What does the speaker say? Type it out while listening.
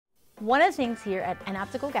One of the things here at an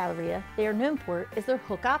Optical Galleria they are known for is their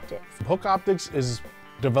hook optics. Hook optics is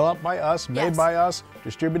developed by us, made Yes. by us,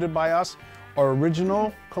 distributed by us. Our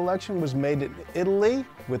original collection was made in Italy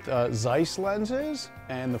with Zeiss lenses,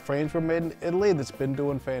 and the frames were made in Italy. That's been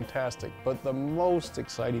doing fantastic. But the most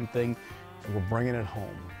exciting thing is we're bringing it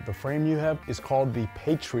home. The frame you have is called the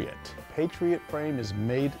Patriot. Patriot frame is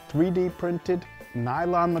made 3D printed,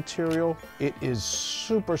 nylon material. It is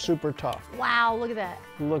super, super tough. Wow, look at that.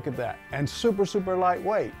 Look at that. And super, super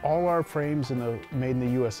lightweight. All our frames made in the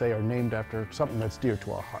USA are named after something that's dear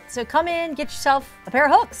to our heart. So come in, get yourself a pair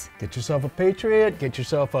of hooks. Get yourself a Patriot, get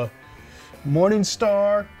yourself a Morning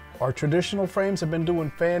Star. Our traditional frames have been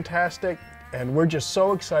doing fantastic, and we're just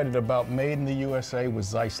so excited about Made in the USA with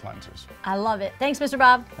Zeiss lenses. I love it. Thanks, Mr.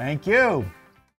 Bob. Thank you.